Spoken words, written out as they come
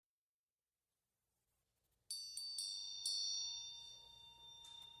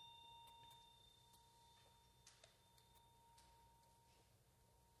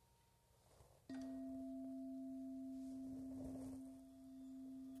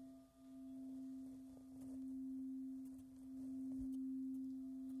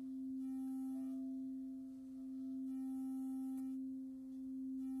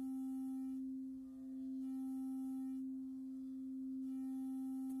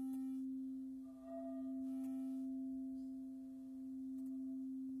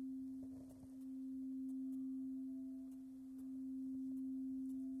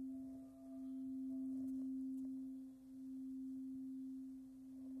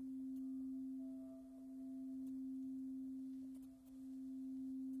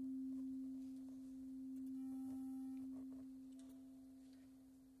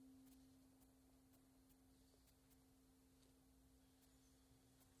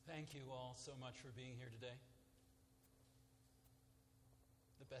Thank you all so much for being here today.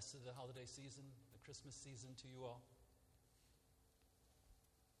 The best of the holiday season, the Christmas season to you all.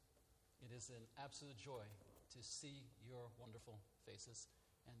 It is an absolute joy to see your wonderful faces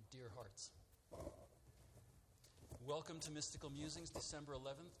and dear hearts. Welcome to Mystical Musings, December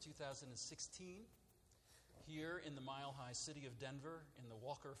 11th, 2016, here in the mile-high city of Denver, in the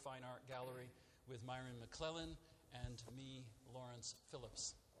Walker Fine Art Gallery, with Myron McClellan and me, Lawrence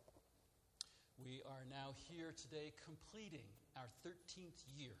Phillips. We are now here today completing our 13th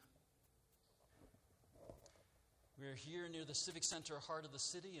year. We are here near the Civic Center heart of the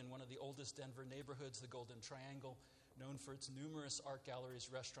city in one of the oldest Denver neighborhoods, the Golden Triangle, known for its numerous art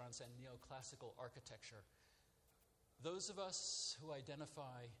galleries, restaurants, and neoclassical architecture. Those of us who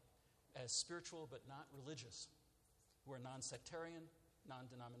identify as spiritual but not religious, who are non-sectarian,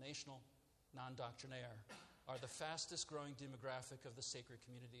 non-denominational, non-doctrinaire, are the fastest growing demographic of the sacred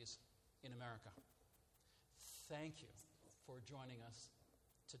communities in America. Thank you for joining us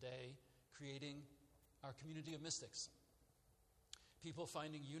today, creating our community of mystics. People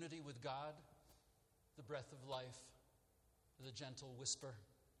finding unity with God, the breath of life, the gentle whisper,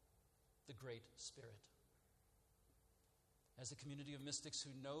 the Great Spirit. As a community of mystics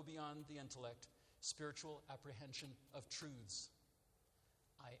who know beyond the intellect spiritual apprehension of truths.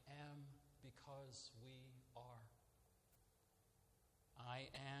 I am because we are. I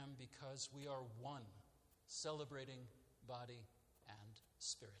am because we are one, celebrating body and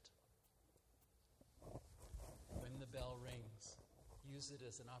spirit. When the bell rings, use it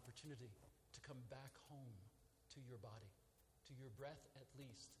as an opportunity to come back home to your body, to your breath at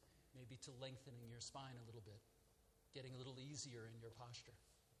least, maybe to lengthening your spine a little bit, getting a little easier in your posture.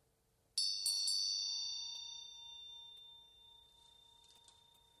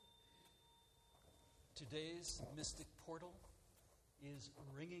 Today's mystic portal is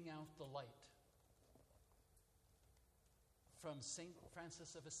Wringing Out the Light from St.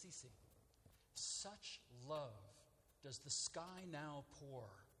 Francis of Assisi. Such love does the sky now pour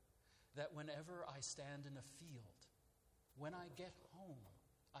that whenever I stand in a field, when I get home,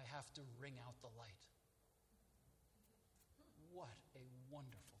 I have to wring out the light. What a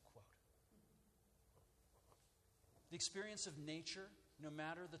wonderful quote. The experience of nature, no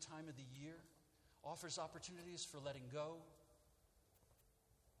matter the time of the year, offers opportunities for letting go,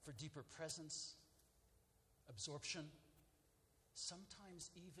 for deeper presence, absorption,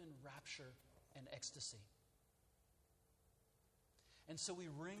 sometimes even rapture and ecstasy. And so we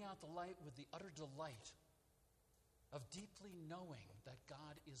wring out the light with the utter delight of deeply knowing that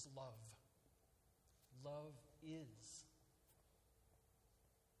God is love. Love is.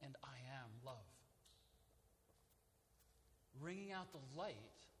 And I am love. Wringing out the light,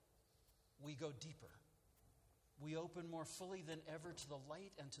 we go deeper. We open more fully than ever to the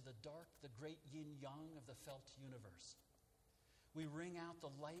light and to the dark, the great YinYang of the felt universe. We wring out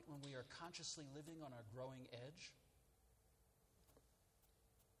the light when we are consciously living on our growing edge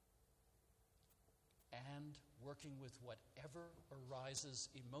and working with whatever arises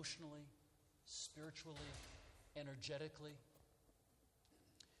emotionally, spiritually, energetically.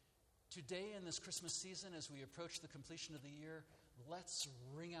 Today in this Christmas season, as we approach the completion of the year, let's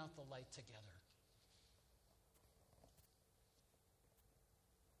wring out the light together.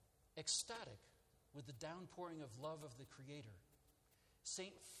 Ecstatic with the downpouring of love of the Creator,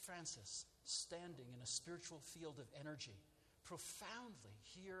 St. Francis, standing in a spiritual field of energy, profoundly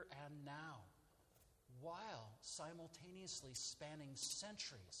here and now, while simultaneously spanning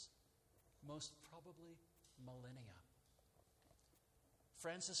centuries, most probably millennia.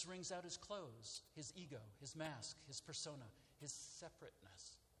 Francis wrings out his clothes, his ego, his mask, his persona, his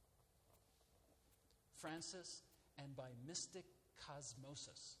separateness. Francis, and by mystic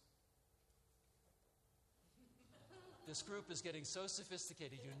cosmosis. This group is getting so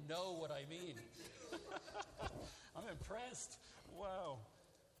sophisticated, you know what I mean. I'm impressed. Wow.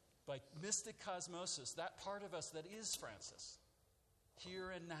 By mystic cosmosis, that part of us that is Francis, here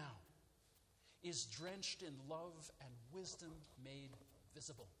and now, is drenched in love and wisdom made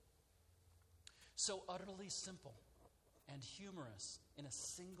visible. So utterly simple and humorous in a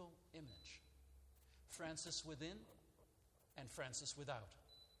single image. Francis within and Francis without.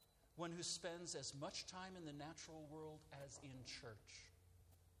 One who spends as much time in the natural world as in church.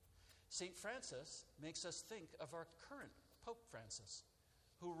 St. Francis makes us think of our current Pope Francis,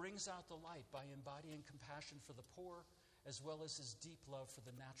 who wrings out the light by embodying compassion for the poor, as well as his deep love for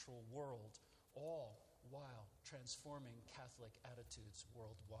the natural world, all while transforming Catholic attitudes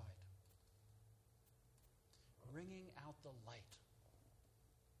worldwide. Wringing out the light.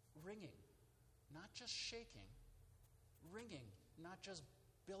 Wringing, not just shaking. Wringing, not just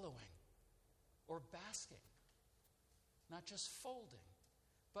billowing or basking, not just folding,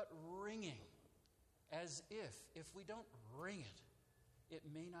 but wringing, as if we don't wring it, it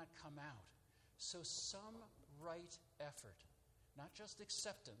may not come out. So some right effort, not just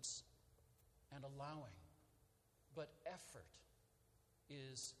acceptance and allowing, but effort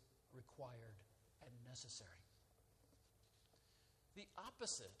is required and necessary. The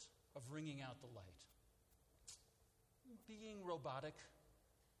opposite of wringing out the light, being robotic,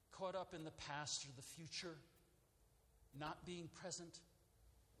 caught up in the past or the future, not being present,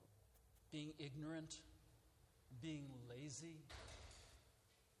 being ignorant, being lazy,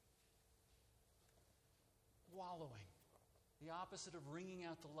 wallowing. The opposite of wringing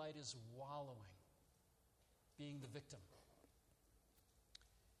out the light is wallowing, being the victim.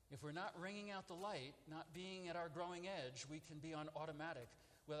 If we're not wringing out the light, not being at our growing edge, we can be on automatic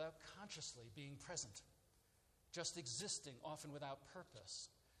without consciously being present, just existing, often without purpose.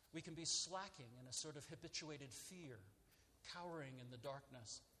 We can be slacking in a sort of habituated fear, cowering in the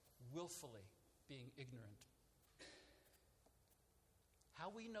darkness, willfully being ignorant. How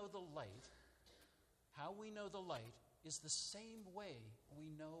we know the light is the same way we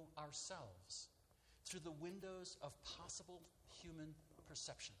know ourselves, through the windows of possible human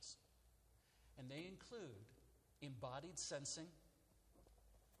perceptions. And they include embodied sensing,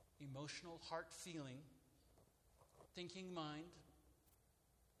 emotional heart feeling, thinking mind,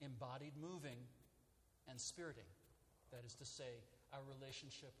 embodied moving, and spiriting. That is to say, our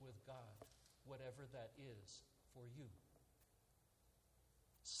relationship with God, whatever that is for you.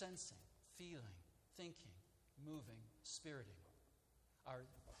 Sensing, feeling, thinking, moving, spiriting are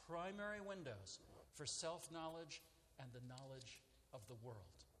primary windows for self-knowledge and the knowledge of the world.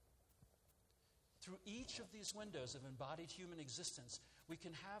 Through each of these windows of embodied human existence, we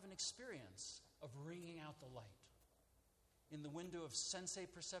can have an experience of wringing out the light. In the window of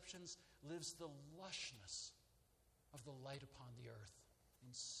sensate perceptions lives the lushness of the light upon the earth in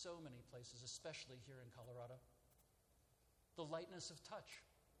so many places, especially here in Colorado. The lightness of touch,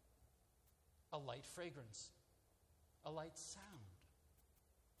 a light fragrance, a light sound,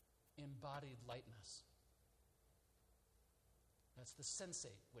 embodied lightness. That's the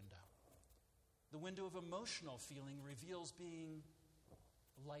sensate window. The window of emotional feeling reveals being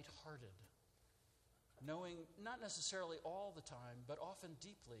lighthearted, knowing not necessarily all the time, but often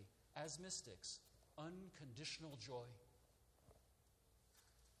deeply, as mystics, unconditional joy.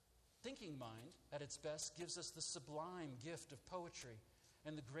 Thinking mind, at its best, gives us the sublime gift of poetry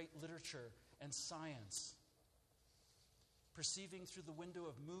and the great literature and science. Perceiving through the window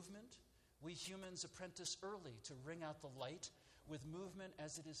of movement, we humans apprentice early to wring out the light with movement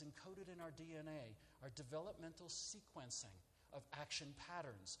as it is encoded in our DNA, our developmental sequencing of action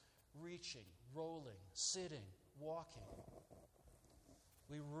patterns, reaching, rolling, sitting, walking.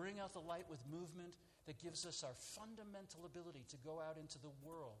 We wring out the light with movement that gives us our fundamental ability to go out into the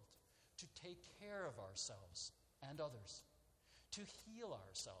world, to take care of ourselves and others, to heal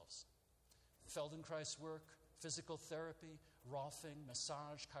ourselves. Feldenkrais's work, physical therapy, Rolfing,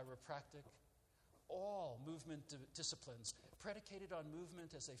 massage, chiropractic, all movement disciplines predicated on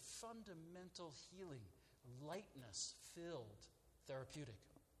movement as a fundamental healing, lightness-filled therapeutic.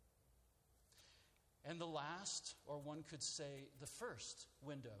 And the last, or one could say the first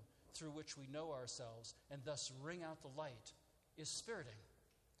window through which we know ourselves and thus wring out the light is spiriting,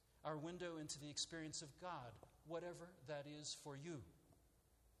 our window into the experience of God, whatever that is for you.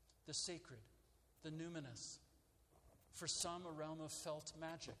 The sacred, the numinous, for some a realm of felt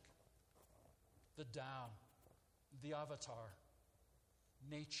magic, the Tao, the avatar,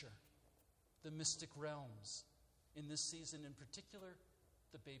 nature, the mystic realms, in this season in particular,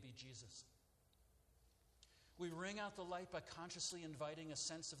 the baby Jesus. We wring out the light by consciously inviting a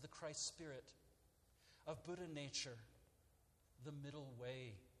sense of the Christ Spirit, of Buddha nature, the middle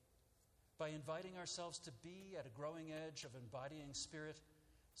way, by inviting ourselves to be at a growing edge of embodying spirit,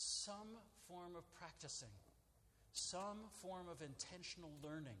 some form of practicing, some form of intentional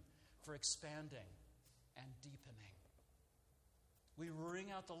learning for expanding and deepening. We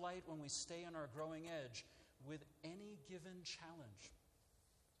wring out the light when we stay on our growing edge with any given challenge.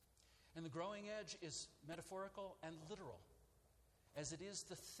 And the growing edge is metaphorical and literal, as it is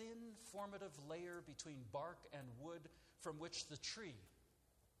the thin formative layer between bark and wood from which the tree,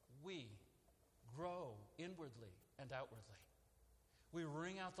 we, grow inwardly and outwardly. We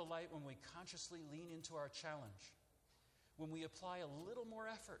wring out the light when we consciously lean into our challenge, when we apply a little more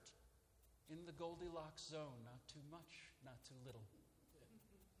effort in the Goldilocks zone, not too much, not too little.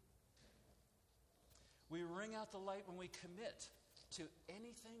 We wring out the light when we commit to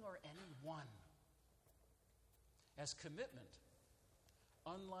anything or anyone. As commitment,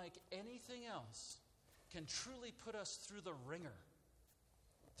 unlike anything else, can truly put us through the wringer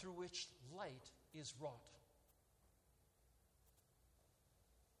through which light is wrought.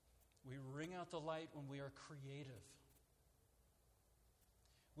 We wring out the light when we are creative.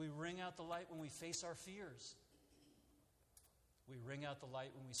 We wring out the light when we face our fears. We wring out the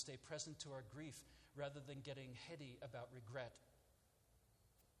light when we stay present to our grief rather than getting heady about regret.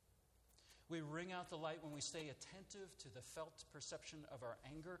 We wring out the light when we stay attentive to the felt perception of our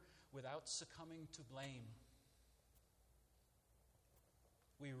anger without succumbing to blame.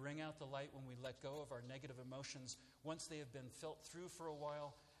 We wring out the light when we let go of our negative emotions once they have been felt through for a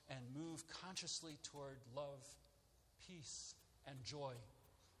while and move consciously toward love, peace, and joy,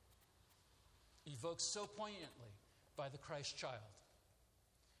 evoked so poignantly by the Christ child.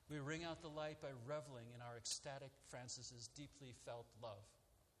 We wring out the light by reveling in our ecstatic Francis's deeply felt love.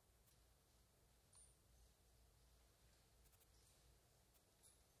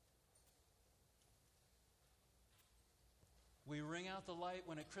 We wring out the light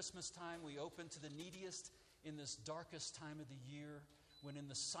when at Christmas time we open to the neediest in this darkest time of the year, when in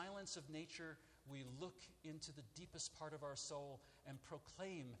the silence of nature we look into the deepest part of our soul and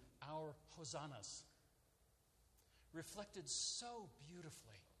proclaim our hosannas, reflected so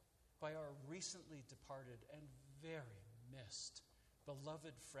beautifully by our recently departed and very missed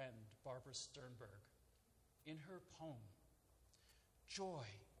beloved friend Barbara Sternberg in her poem, "Joy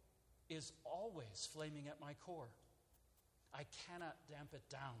is always flaming at my core. I cannot damp it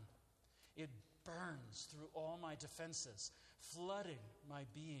down. It burns through all my defenses, flooding my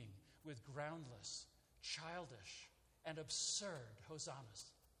being with groundless, childish, and absurd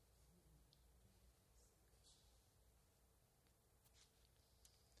hosannas."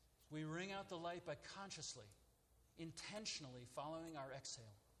 We wring out the light by consciously, intentionally following our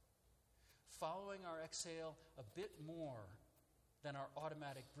exhale. Following our exhale a bit more than our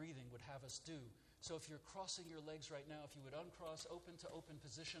automatic breathing would have us do. So if you're crossing your legs right now, if you would uncross, open to open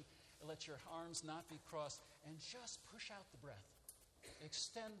position, and let your arms not be crossed, and just push out the breath.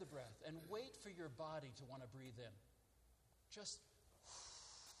 Extend the breath, and wait for your body to want to breathe in. Just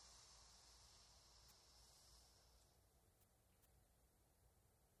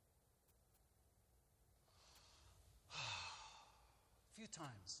a few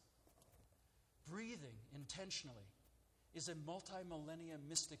times. Breathing intentionally is a multi-millennia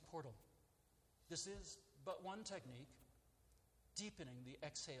mystic portal. This is but one technique, deepening the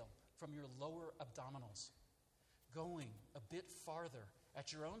exhale from your lower abdominals, going a bit farther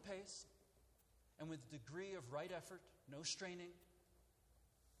at your own pace and with a degree of right effort, no straining,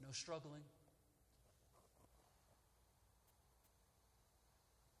 no struggling.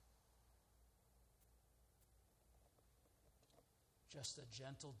 Just a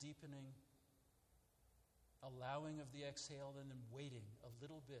gentle deepening, allowing of the exhale, and then waiting a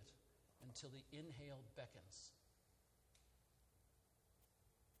little bit until the inhale beckons.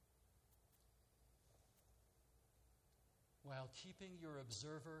 While keeping your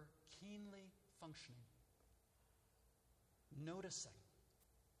observer keenly functioning, noticing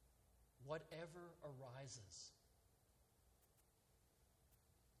whatever arises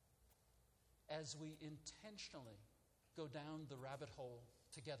as we intentionally go down the rabbit hole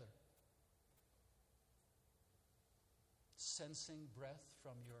together. Sensing breath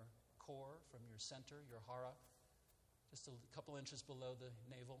from your core, from your center, your hara, just a couple inches below the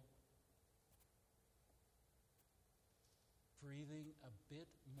navel. Breathing a bit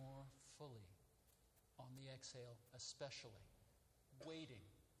more fully on the exhale, especially waiting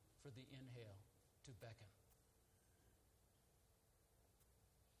for the inhale to beckon.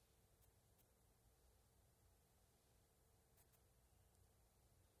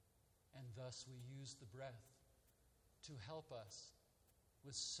 And thus we use the breath to help us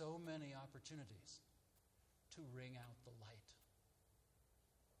with so many opportunities to wring out the light.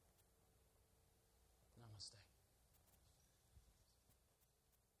 Namaste.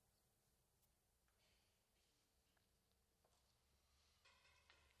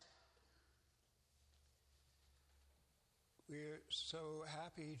 We're so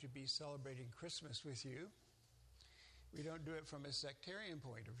happy to be celebrating Christmas with you. We don't do it from a sectarian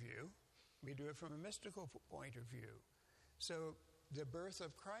point of view. We do it from a mystical point of view. So the birth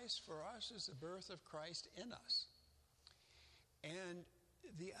of Christ for us is the birth of Christ in us. And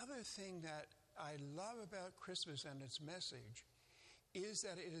the other thing that I love about Christmas and its message is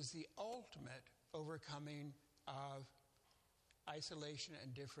that it is the ultimate overcoming of isolation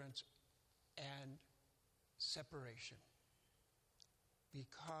and difference and separation.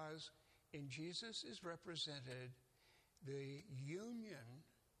 Because in Jesus is represented the union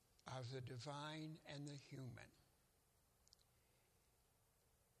of the divine and the human.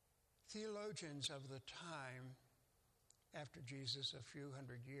 theologians of the time after Jesus, a few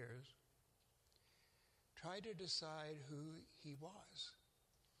hundred years, tried to decide who he was.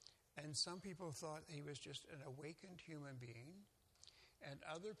 And some people thought he was just an awakened human being, and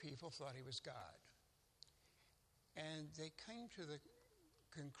other people thought he was God. And they came to the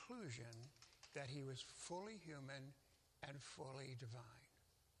conclusion that he was fully human and fully divine.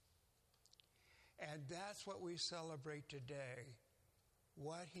 And that's what we celebrate today,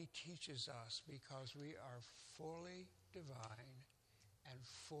 what he teaches us, because we are fully divine and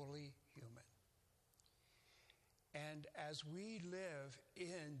fully human. And as we live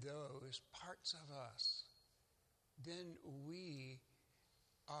in those parts of us, then we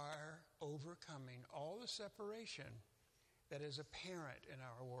are overcoming all the separation that is apparent in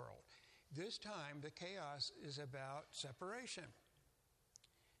our world. This time, the chaos is about separation.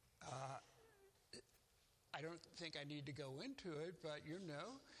 I don't think I need to go into it, but you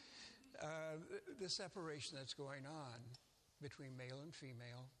know, the separation that's going on between male and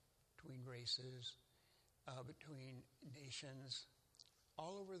female, between races, between nations.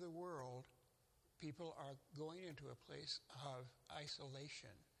 All over the world, people are going into a place of isolation,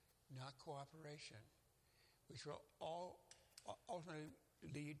 not cooperation, which will all ultimately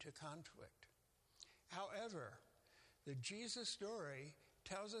lead to conflict. However, the Jesus story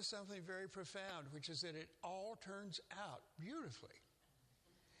tells us something very profound, which is that it all turns out beautifully.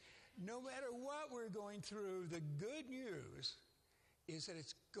 No matter what we're going through, the good news is that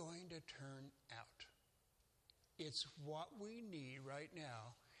it's going to turn out. It's what we need right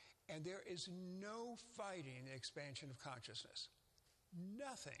now, and there is no fighting the expansion of consciousness.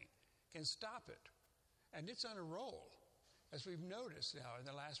 Nothing can stop it, and it's on a roll, as we've noticed now in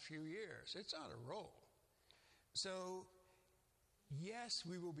the last few years. It's on a roll. So, yes,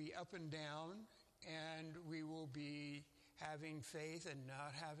 we will be up and down, and we will be having faith and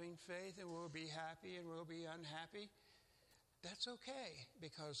not having faith, and we'll be happy and we'll be unhappy. That's okay,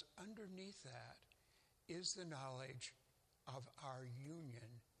 because underneath that is the knowledge of our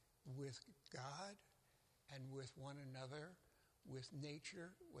union with God and with one another, with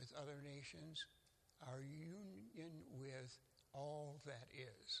nature, with other nations, our union with all that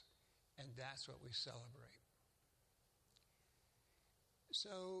is. And that's what we celebrate.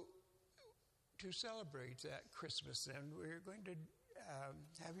 So, to celebrate that Christmas, then, we're going to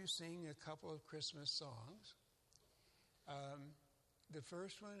have you sing a couple of Christmas songs. The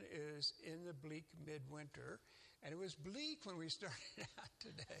first one is In the Bleak Midwinter, and it was bleak when we started out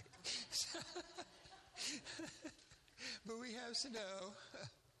today. But we have snow.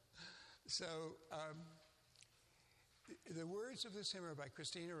 So, the words of this hymn are by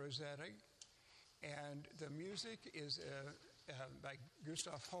Christina Rossetti, and the music is by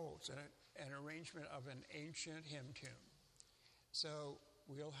Gustav Holst, an arrangement of an ancient hymn tune. So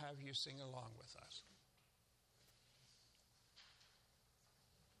we'll have you sing along with us.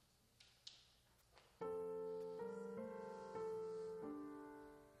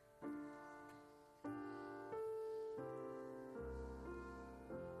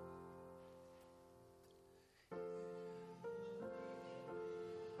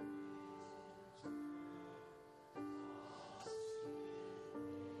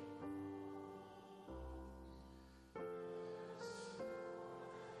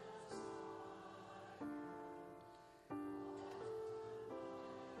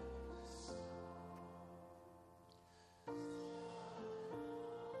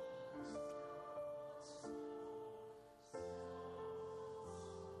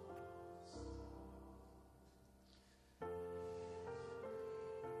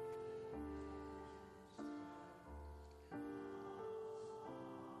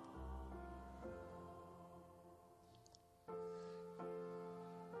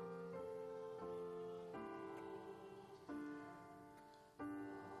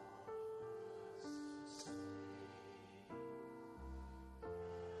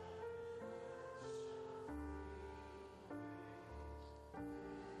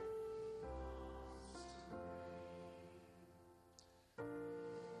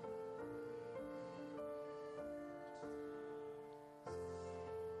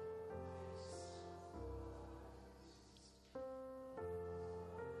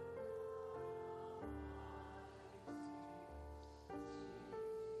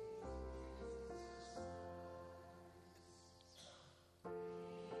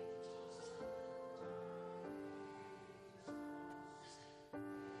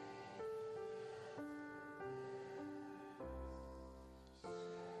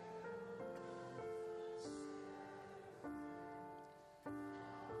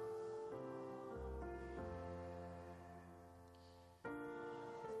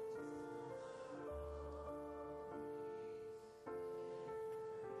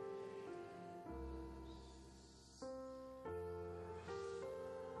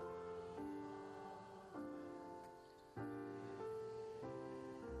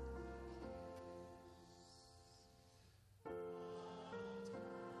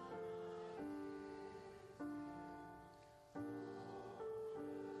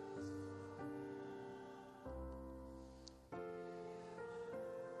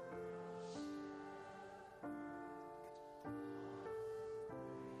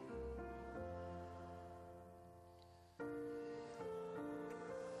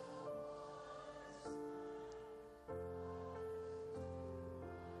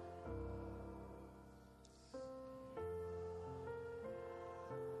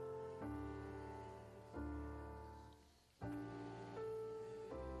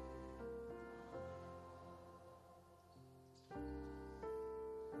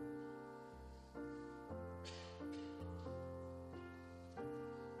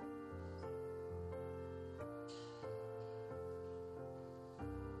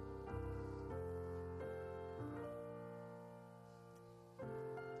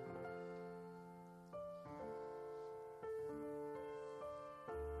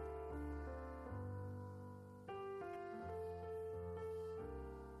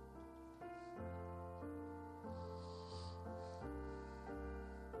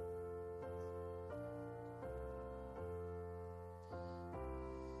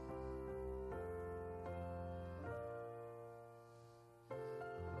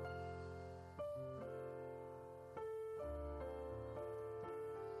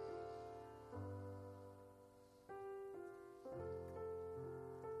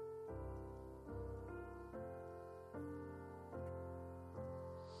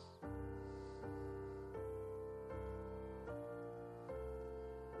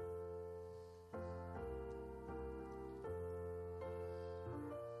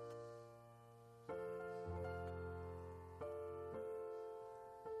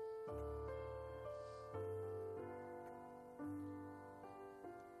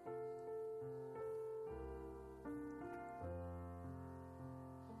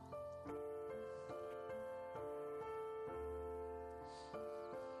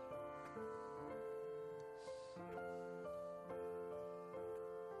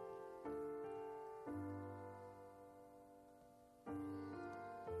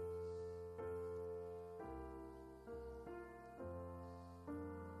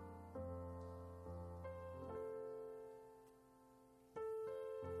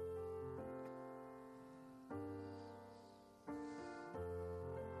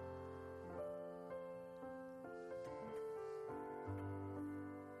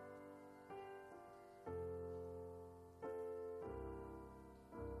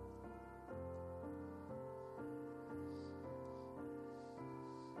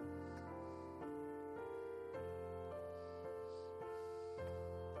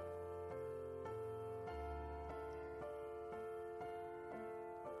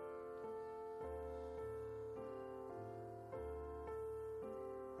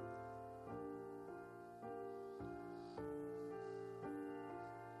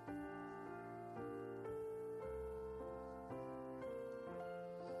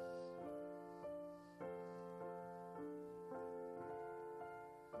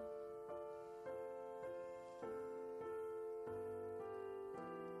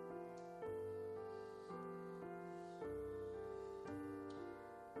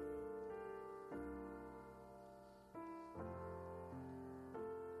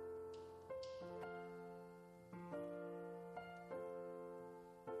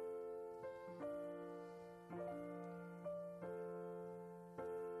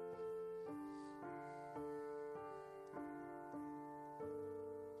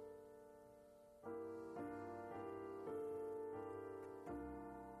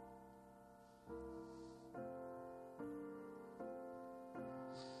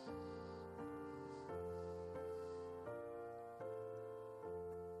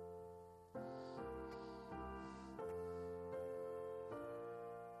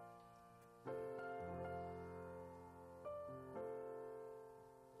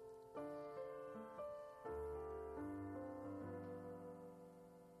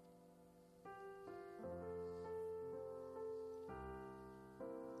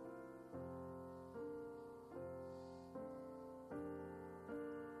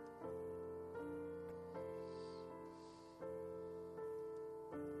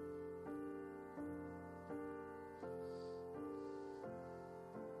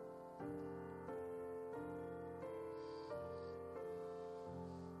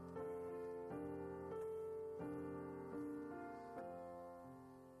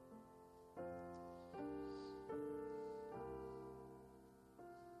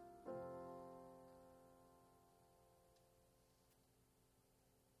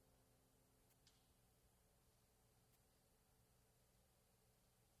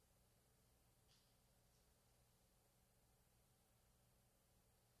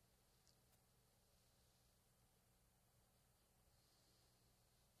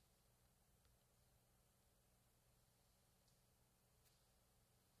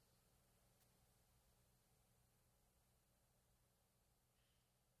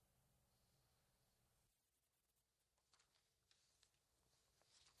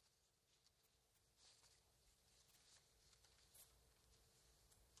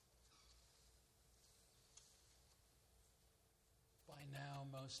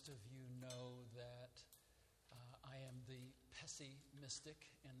 most of you know that I am the pessimistic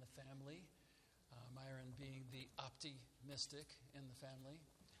in the family, Myron being the optimistic in the family.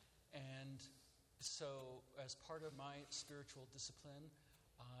 And so as part of my spiritual discipline,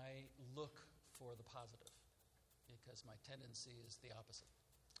 I look for the positive because my tendency is the opposite.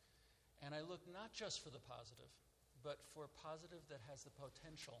 And I look not just for the positive, but for positive that has the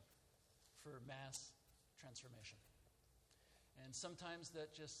potential for mass transformation. And sometimes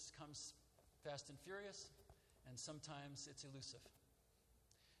that just comes fast and furious, and sometimes it's elusive.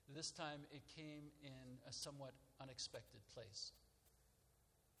 This time it came in a somewhat unexpected place.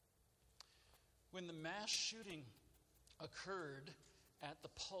 When the mass shooting occurred at the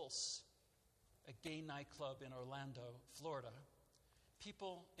Pulse, a gay nightclub in Orlando, Florida,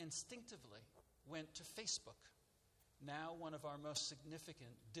 people instinctively went to Facebook, now one of our most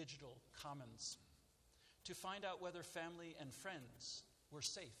significant digital commons, to find out whether family and friends were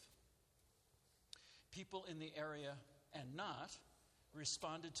safe. People in the area and not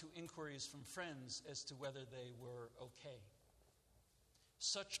responded to inquiries from friends as to whether they were okay.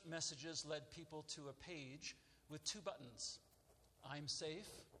 Such messages led people to a page with 2 buttons: I'm safe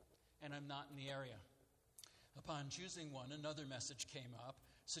and I'm not in the area. Upon choosing one, another message came up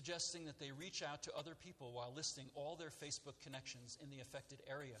suggesting that they reach out to other people while listing all their Facebook connections in the affected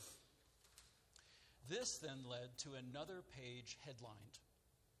area. This then led to another page headlined,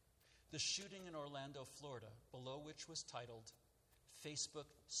 "The Shooting in Orlando, Florida," below which was titled, "Facebook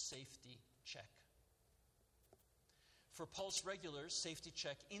Safety Check." For Pulse regulars, Safety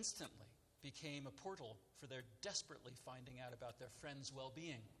Check instantly became a portal for their desperately finding out about their friends'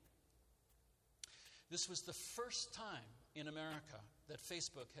 well-being. This was the first time in America that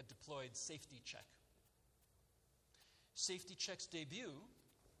Facebook had deployed Safety Check. Safety Check's debut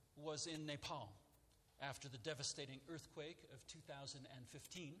was in Nepal after the devastating earthquake of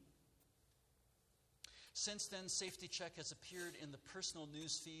 2015. Since then, Safety Check has appeared in the personal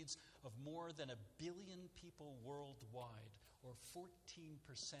news feeds of more than 1 billion people worldwide, or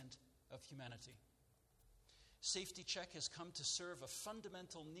 14% of humanity. Safety Check has come to serve a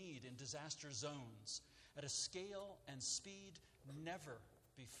fundamental need in disaster zones at a scale and speed never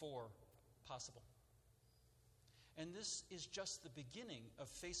before possible. And this is just the beginning of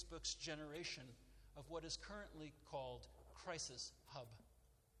Facebook's generation of what is currently called Crisis Hub.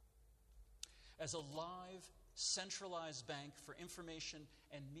 As a live, centralized bank for information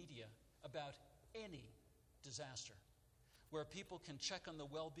and media about any disaster, where people can check on the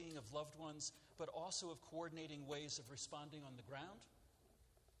well-being of loved ones, but also of coordinating ways of responding on the ground,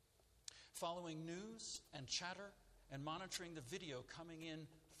 following news and chatter, and monitoring the video coming in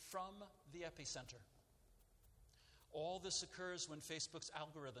from the epicenter. All this occurs when Facebook's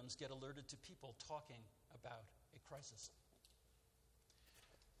algorithms get alerted to people talking about a crisis.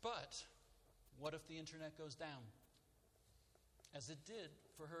 But what if the internet goes down, as it did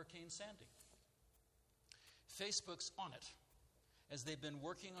for Hurricane Sandy? Facebook's on it, as they've been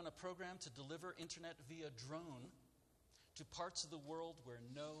working on a program to deliver internet via drone to parts of the world where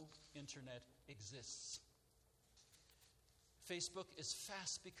no internet exists. Facebook is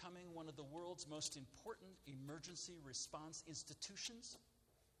fast becoming one of the world's most important emergency response institutions,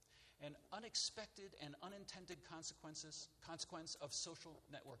 an unexpected and unintended consequence of social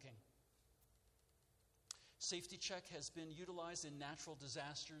networking. Safety Check has been utilized in natural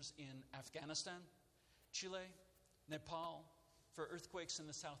disasters in Afghanistan, Chile, Nepal, for earthquakes in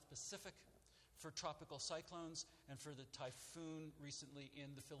the South Pacific, for tropical cyclones, and for the typhoon recently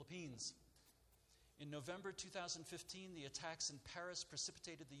in the Philippines. In November 2015, the attacks in Paris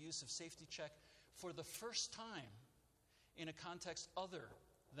precipitated the use of Safety Check for the first time in a context other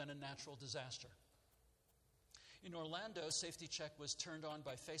than a natural disaster. In Orlando, Safety Check was turned on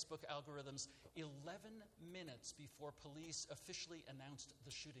by Facebook algorithms 11 minutes before police officially announced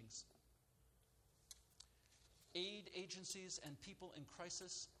the shootings. Aid agencies and people in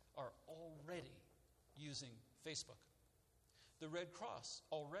crisis are already using Facebook. The Red Cross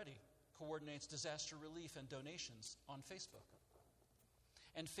already coordinates disaster relief and donations on Facebook.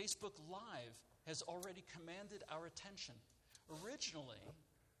 And Facebook Live has already commanded our attention, originally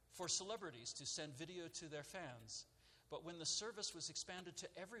for celebrities to send video to their fans. But when the service was expanded to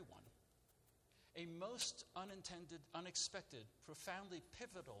everyone, a most unintended, unexpected, profoundly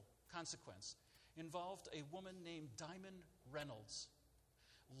pivotal consequence involved a woman named Diamond Reynolds,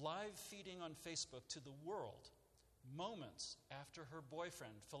 live feeding on Facebook to the world moments after her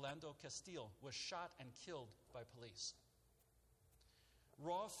boyfriend, Philando Castile, was shot and killed by police.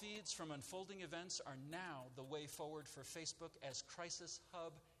 Raw feeds from unfolding events are now the way forward for Facebook as Crisis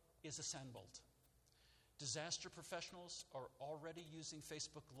Hub is assembled. Disaster professionals are already using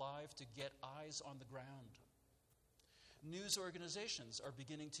Facebook Live to get eyes on the ground. News organizations are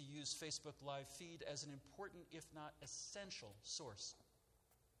beginning to use Facebook Live feed as an important, if not essential, source.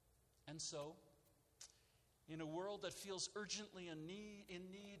 And so, in a world that feels urgently in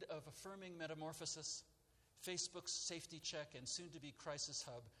need of affirming metamorphosis, Facebook's Safety Check and soon-to-be Crisis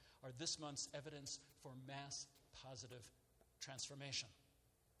Hub are this month's evidence for mass positive transformation.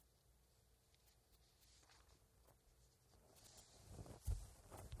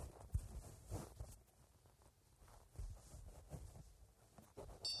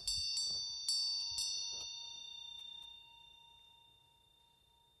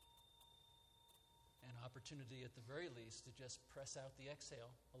 Opportunity at the very least to just press out the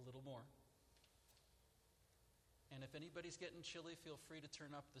exhale a little more. And if anybody's getting chilly, feel free to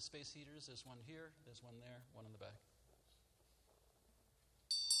turn up the space heaters. There's one here, there's one there, one in the back.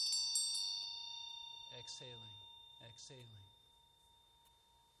 Exhaling, exhaling.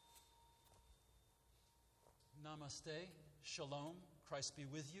 Namaste, shalom, Christ be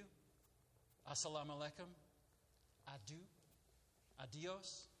with you. Assalamu alaikum, adieu,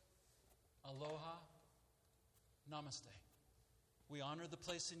 adios, aloha, namaste. We honor the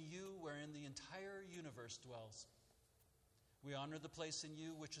place in you wherein the entire universe dwells. We honor the place in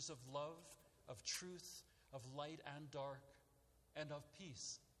you which is of love, of truth, of light and dark, and of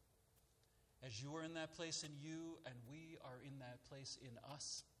peace. As you are in that place in you, and we are in that place in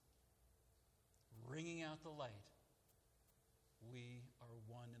us, wringing out the light, we are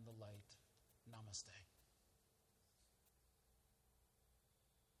one in the light. Namaste.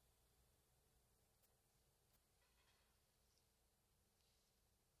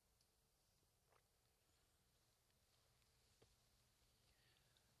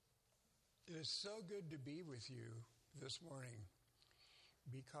 It is so good to be with you this morning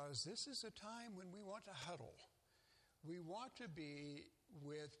because this is a time when we want to huddle. We want to be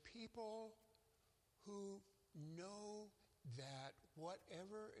with people who know that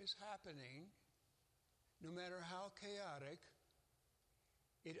whatever is happening, no matter how chaotic,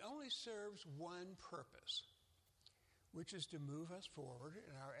 it only serves one purpose, which is to move us forward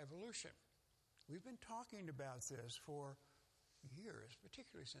in our evolution. We've been talking about this for years,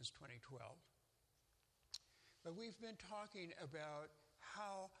 particularly since 2012. But we've been talking about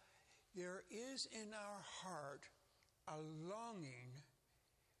how there is in our heart a longing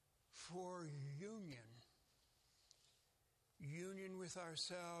for union. Union with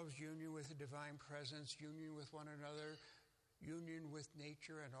ourselves, union with the divine presence, union with one another, union with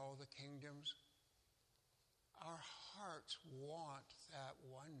nature and all the kingdoms. Our hearts want that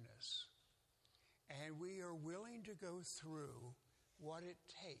oneness. And we are willing to go through what it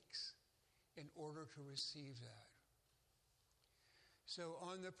takes in order to receive that. So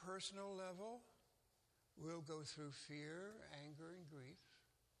on the personal level, we'll go through fear, anger, and grief.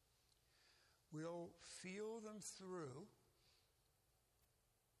 We'll feel them through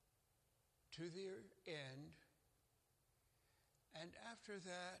to their end. And after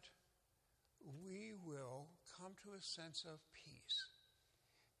that, we will come to a sense of peace.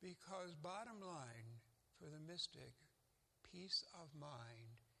 Because bottom line, for the mystic, peace of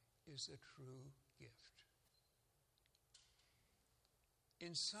mind is the true gift.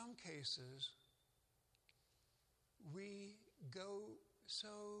 In some cases, we go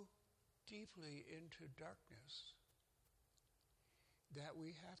so deeply into darkness that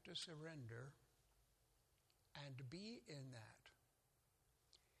we have to surrender and be in that.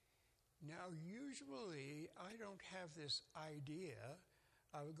 Now, usually, I don't have this idea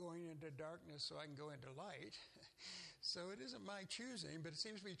of going into darkness so I can go into light. So it isn't my choosing, but it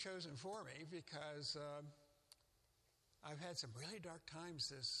seems to be chosen for me because I've had some really dark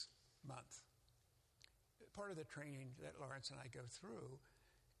times this month. Part of the training that Lawrence and I go through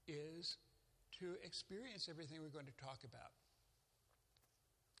is to experience everything we're going to talk about.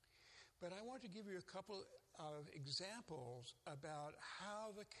 But I want to give you a couple of examples about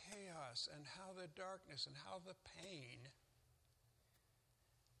how the chaos and how the darkness and how the pain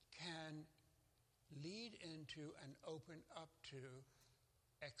can lead into and open up to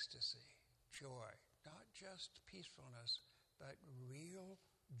ecstasy, joy, not just peacefulness, but real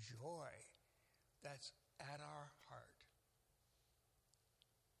joy that's at our heart.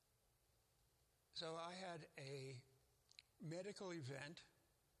 So I had a medical event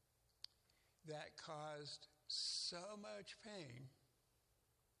that caused so much pain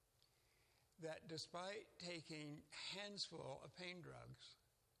that despite taking handsful of pain drugs,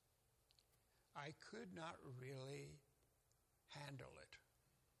 I could not really handle it.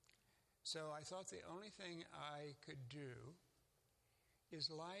 So I thought the only thing I could do is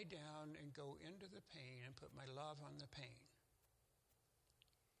lie down and go into the pain and put my love on the pain.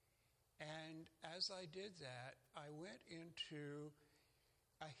 And as I did that, I went into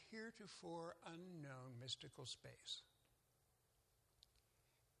a heretofore unknown mystical space.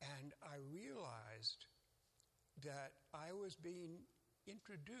 And I realized that I was being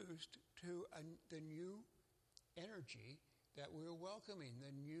introduced to the new energy that we were welcoming,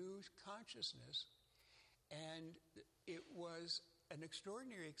 the new consciousness. And it was an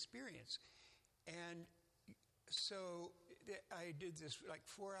extraordinary experience. And so I did this like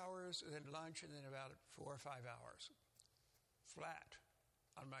 4 hours, and then lunch, and then about 4 or 5 hours, flat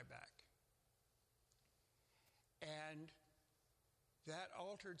on my back. And that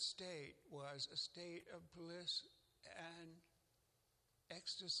altered state was a state of bliss and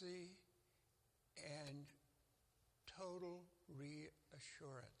ecstasy and total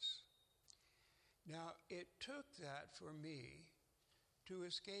reassurance. Now, it took that for me to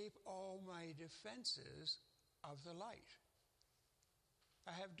escape all my defenses of the light.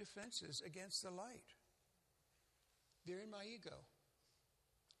 I have defenses against the light. They're in my ego.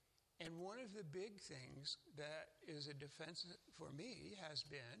 And one of the big things that is a defense for me has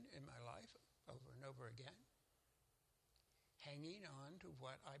been in my life over and over again, hanging on to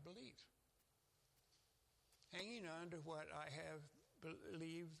what I believe. Hanging on to what I have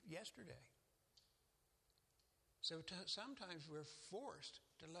believed yesterday. So sometimes we're forced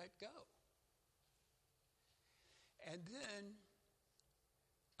to let go. And then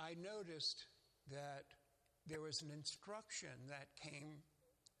I noticed that there was an instruction that came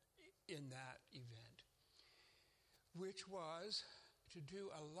in that event, which was to do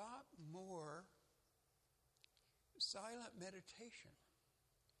a lot more silent meditation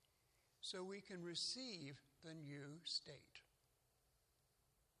so we can receive the new state.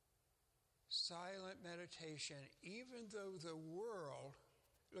 Silent meditation, even though the world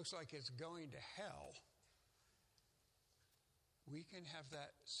looks like it's going to hell, we can have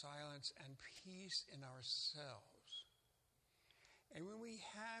that silence and peace in ourselves. And when we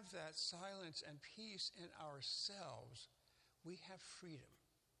have that silence and peace in ourselves, we have freedom.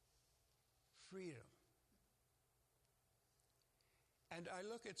 Freedom. And I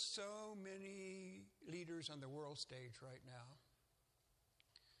look at so many leaders on the world stage right now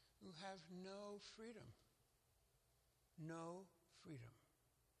who have no freedom. No freedom.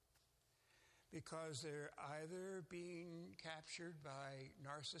 Because they're either being captured by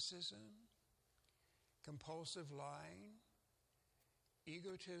narcissism, compulsive lying,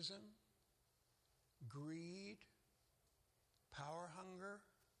 egotism, greed, power hunger,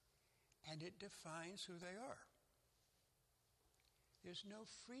 and it defines who they are. There's no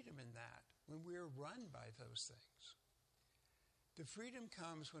freedom in that when we're run by those things. The freedom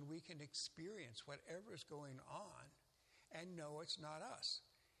comes when we can experience whatever's going on and know it's not us.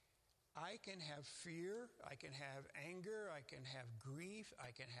 I can have fear, I can have anger, I can have grief,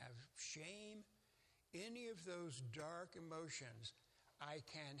 I can have shame. Any of those dark emotions I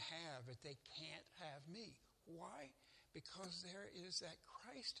can have, but they can't have me. Why? Because there is that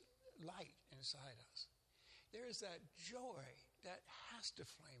Christ light inside us. There is that joy that has to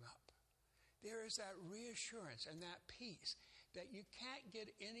flame up. There is that reassurance and that peace that you can't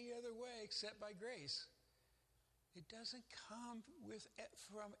get any other way except by grace. It doesn't come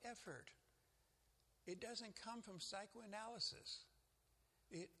from effort. It doesn't come from psychoanalysis.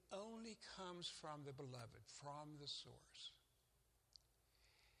 It only comes from the beloved, from the source.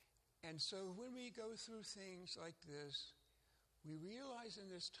 And so when we go through things like this, we realize in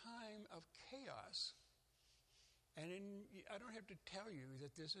this time of chaos, and I don't have to tell you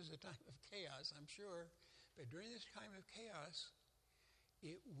that this is a time of chaos, I'm sure, but during this time of chaos,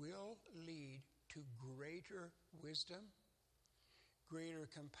 it will lead to greater wisdom, greater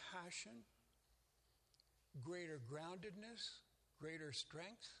compassion, greater groundedness, greater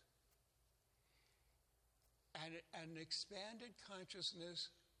strength, and an expanded consciousness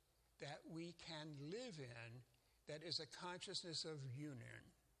that we can live in that is a consciousness of union,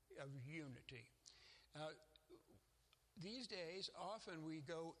 of unity. These days, often we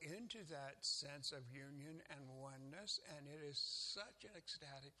go into that sense of union and oneness, and it is such an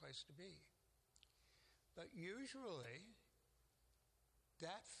ecstatic place to be. But usually,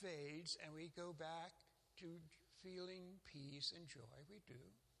 that fades, and we go back to feeling peace and joy. We do.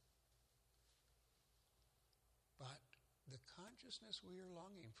 But the consciousness we are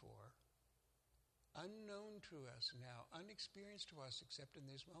longing for, unknown to us now, unexperienced to us except in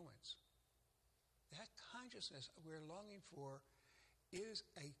these moments, that consciousness we're longing for is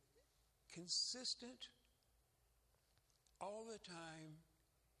a consistent, all the time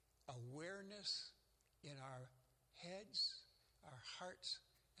awareness in our heads, our hearts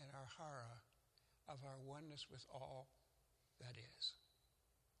and our hara of our oneness with all that is.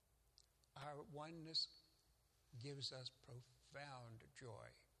 Our oneness gives us profound joy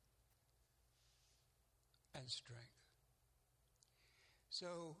and strength.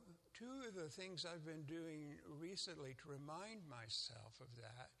 So, two of the things I've been doing recently to remind myself of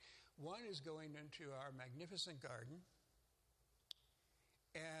that, one is going into our magnificent garden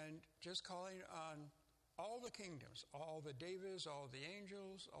and just calling on all the kingdoms, all the devas, all the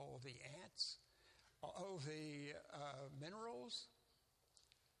angels, all the ants, all the minerals,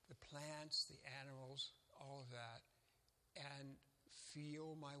 the plants, the animals, all of that, and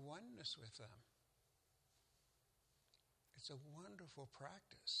feel my oneness with them. It's a wonderful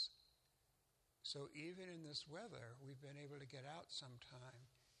practice. So even in this weather, we've been able to get out sometime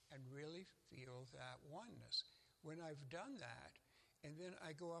and really feel that oneness. When I've done that, and then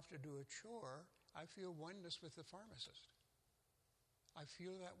I go off to do a chore, I feel oneness with the pharmacist. I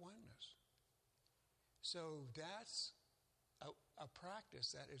feel that oneness. So that's a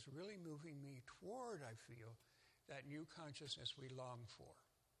practice that is really moving me toward, I feel, that new consciousness we long for.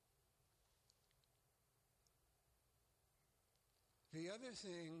 The other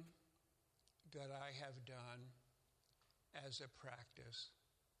thing that I have done as a practice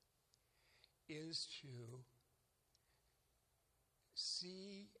is to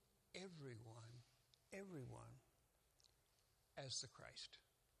see everyone as the Christ.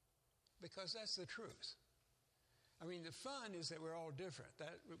 Because that's the truth. I mean, the fun is that we're all different.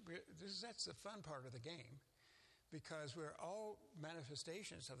 That's the fun part of the game, because we're all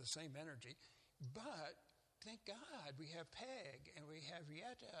manifestations of the same energy. But thank God we have Peg, and we have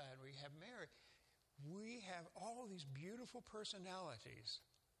Yetta, and we have Mary. We have all these beautiful personalities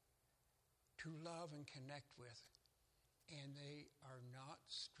to love and connect with. And they are not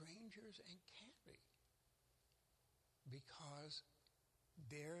strangers and can't be, because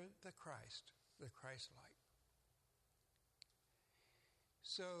they're the Christ light.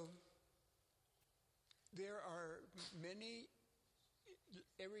 So there are many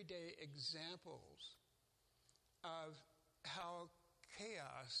everyday examples of how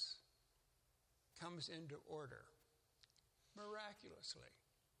chaos comes into order miraculously.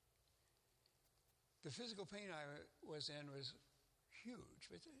 The physical pain I was in was huge,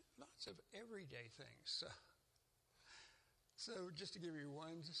 but lots of everyday things. So just to give you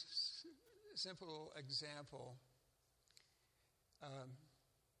one simple example,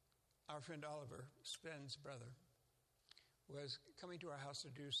 our friend Oliver, Sven's brother, was coming to our house to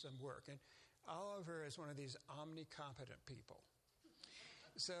do some work. And Oliver is one of these omnicompetent people.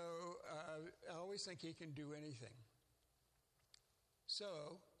 So I always think he can do anything.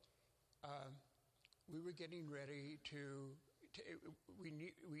 So we were getting ready we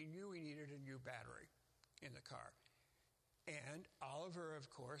knew we needed a new battery in the car. And Oliver, of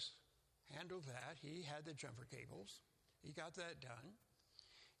course, handled that. He had the jumper cables. He got that done.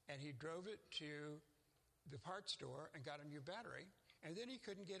 And he drove it to the parts store and got a new battery. And then he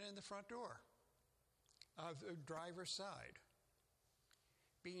couldn't get in the front door of the driver's side.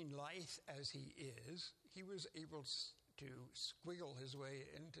 Being lithe as he is, he was able to squiggle his way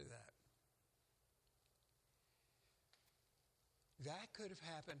into that. That could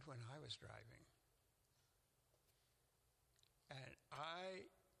have happened when I was driving. And I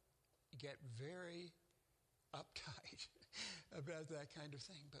get very uptight about that kind of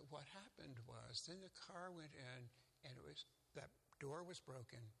thing. But what happened was, then the car went in, and that door was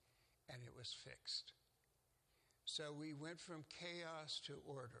broken, and it was fixed. So we went from chaos to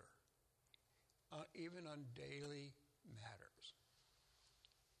order, even on daily matters.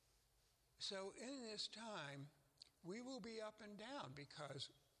 So in this time, we will be up and down, because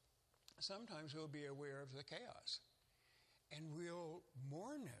sometimes we'll be aware of the chaos, and we'll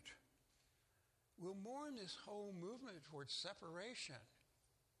mourn it. We'll mourn this whole movement towards separation.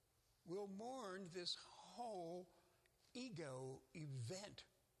 We'll mourn this whole ego event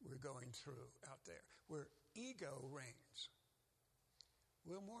we're going through out there, where ego reigns.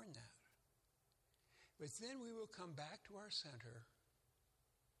 We'll mourn that. But then we will come back to our center,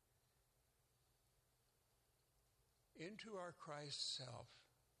 into our Christ self,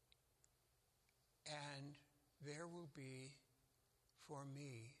 and there will be, for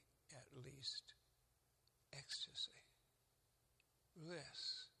me at least, ecstasy,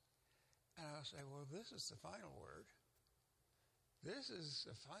 bliss. And I'll say, well, this is the final word. This is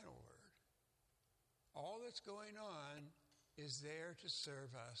the final word. All that's going on is there to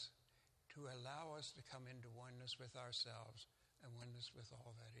serve us, to allow us to come into oneness with ourselves and oneness with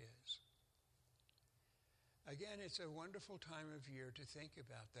all that is. Again, it's a wonderful time of year to think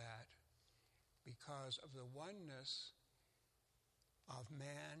about that, because of the oneness of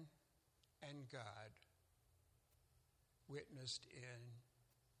man and God witnessed in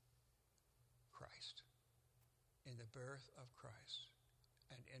Christ, in the birth of Christ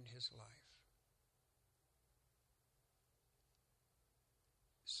and in his life.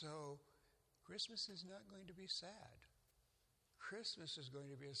 So Christmas is not going to be sad. Christmas is going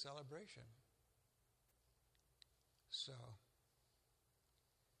to be a celebration. So,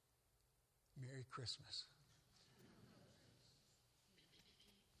 Merry Christmas.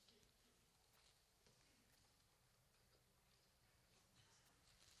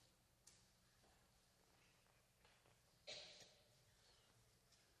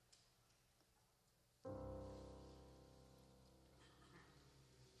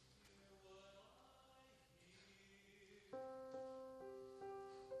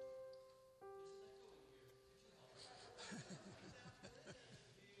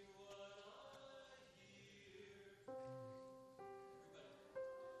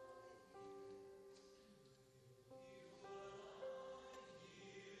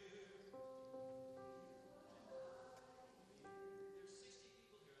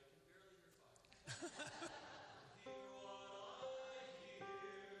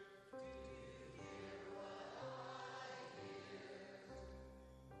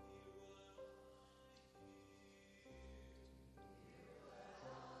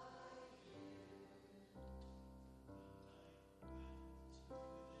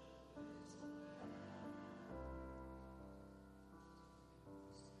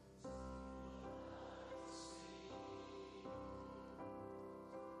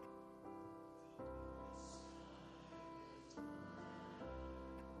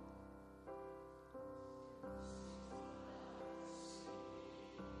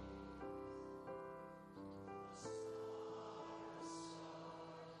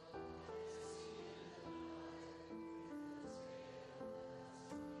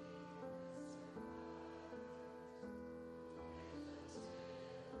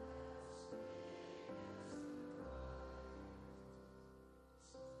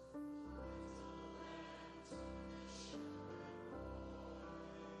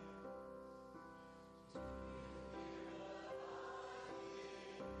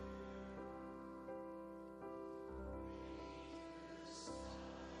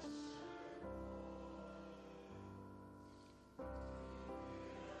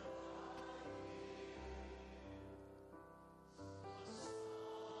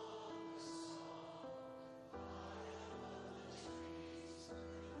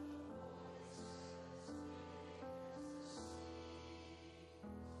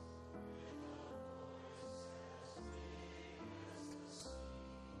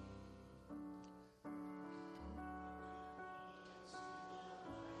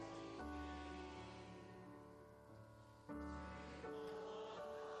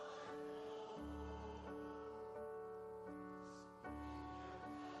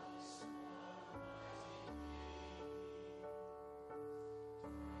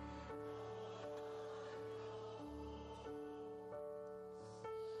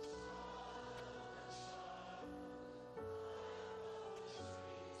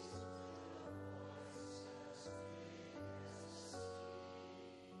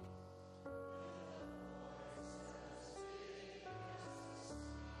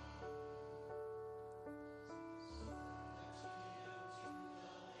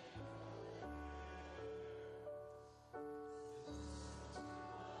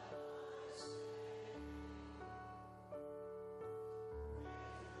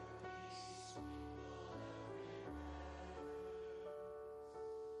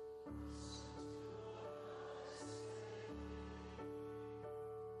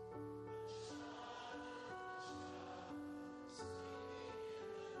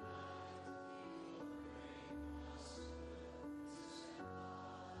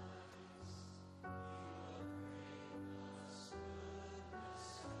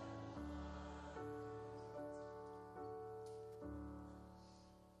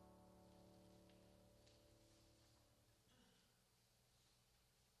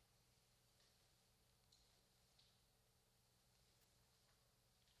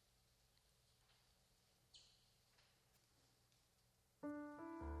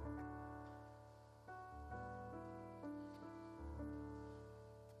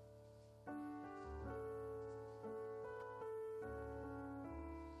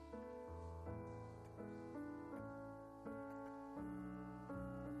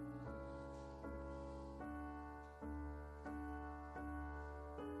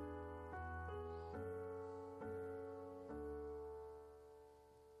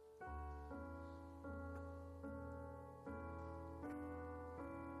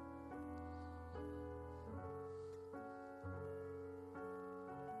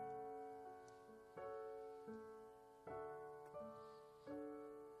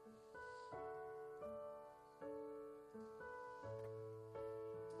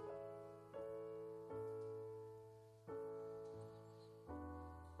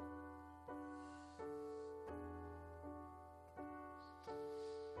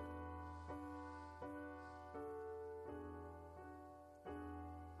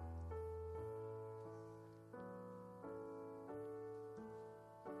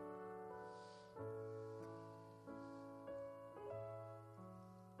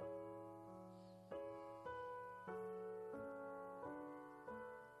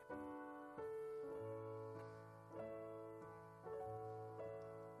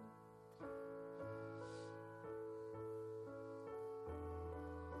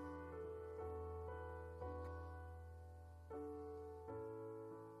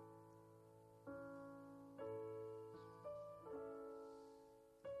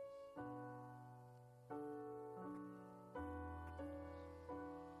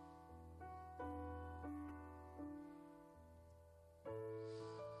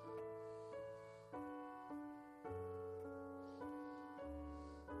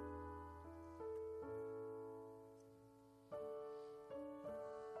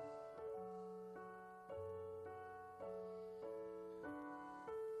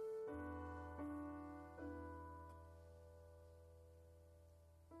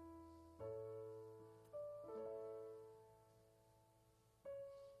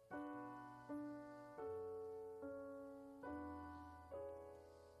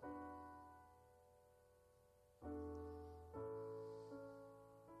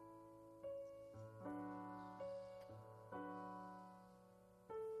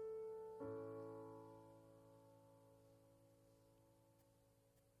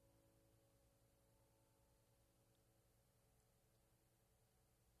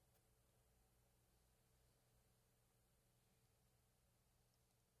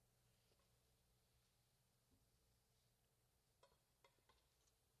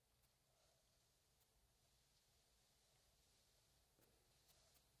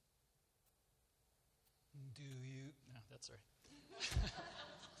 Do you? No, that's right.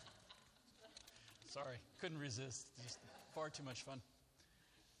 Sorry, couldn't resist. Just far too much fun.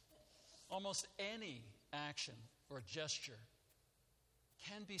 Almost any action or gesture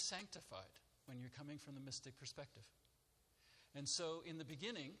can be sanctified when you're coming from the mystic perspective. And so in the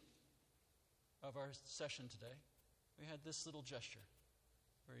beginning of our session today, we had this little gesture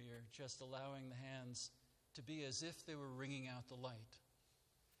where you're just allowing the hands to be as if they were wringing out the light.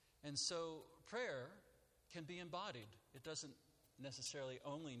 And so prayer can be embodied. It doesn't necessarily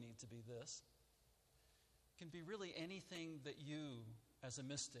only need to be this. It can be really anything that you, as a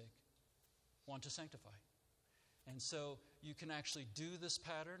mystic, want to sanctify. And so you can actually do this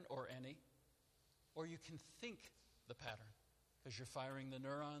pattern or any, or you can think the pattern because you're firing the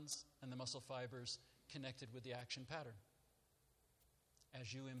neurons and the muscle fibers connected with the action pattern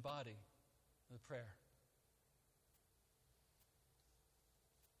as you embody the prayer.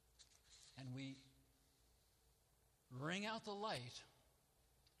 And we wring out the light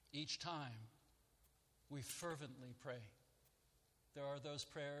each time we fervently pray. There are those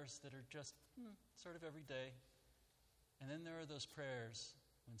prayers that are just sort of every day. And then there are those prayers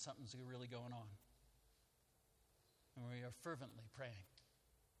when something's really going on. And we are fervently praying.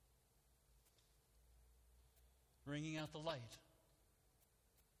 Wringing out the light.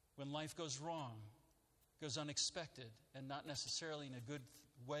 When life goes wrong, goes unexpected, and not necessarily in a good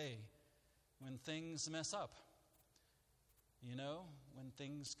way. When things mess up. You know, when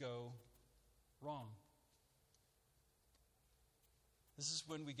things go wrong. This is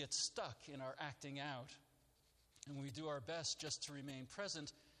when we get stuck in our acting out and we do our best just to remain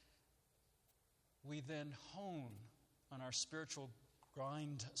present. We then hone on our spiritual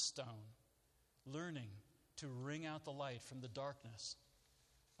grindstone, learning to wring out the light from the darkness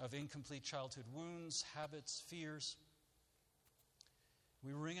of incomplete childhood wounds, habits, fears.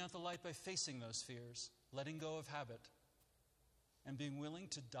 We wring out the light by facing those fears, letting go of habit, and being willing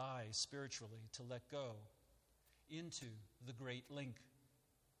to die spiritually, to let go into the great link.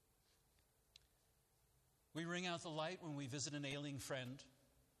 We wring out the light when we visit an ailing friend,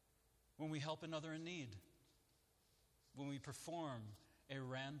 when we help another in need, when we perform a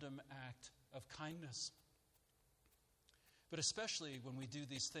random act of kindness. But especially when we do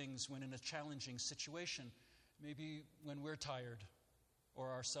these things when in a challenging situation, maybe when we're tired or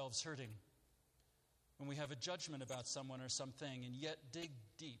ourselves hurting, when we have a judgment about someone or something and yet dig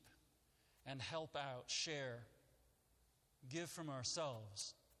deep and help out, share, give from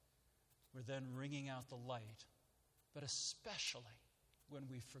ourselves, we're then wringing out the light, but especially when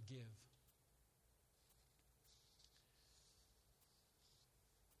we forgive.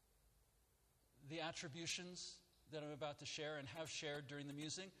 The attributions that I'm about to share and have shared during the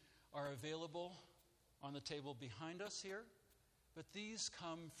musing are available on the table behind us here, but these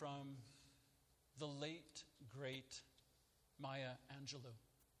come from the late, great Maya Angelou.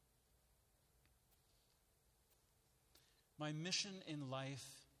 My mission in life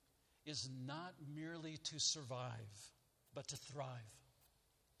is not merely to survive, but to thrive.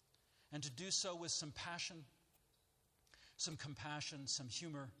 And to do so with some passion, some compassion, some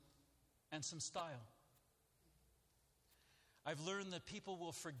humor, and some style. I've learned that people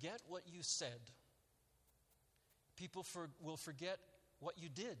will forget what you said. People will forget what you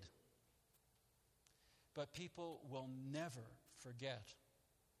did. But people will never forget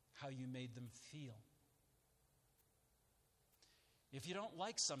how you made them feel. If you don't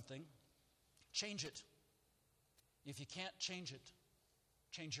like something, change it. If you can't change it,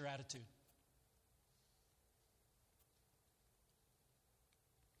 change your attitude.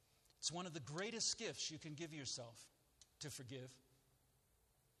 It's one of the greatest gifts you can give yourself to forgive.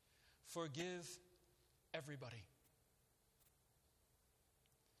 Forgive everybody.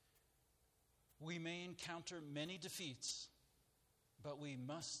 We may encounter many defeats, but we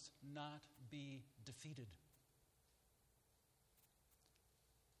must not be defeated.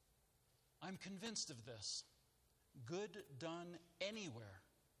 I'm convinced of this. Good done anywhere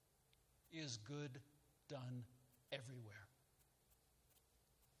is good done everywhere.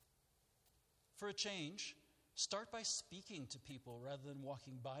 For a change, start by speaking to people rather than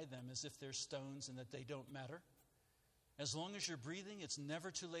walking by them as if they're stones and that they don't matter. As long as you're breathing, it's never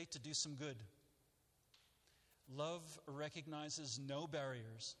too late to do some good. Love recognizes no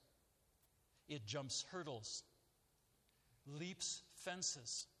barriers. It jumps hurdles, leaps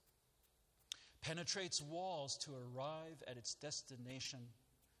fences, penetrates walls to arrive at its destination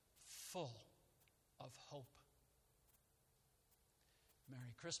full of hope.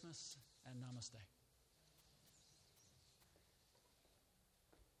 Merry Christmas and Namaste.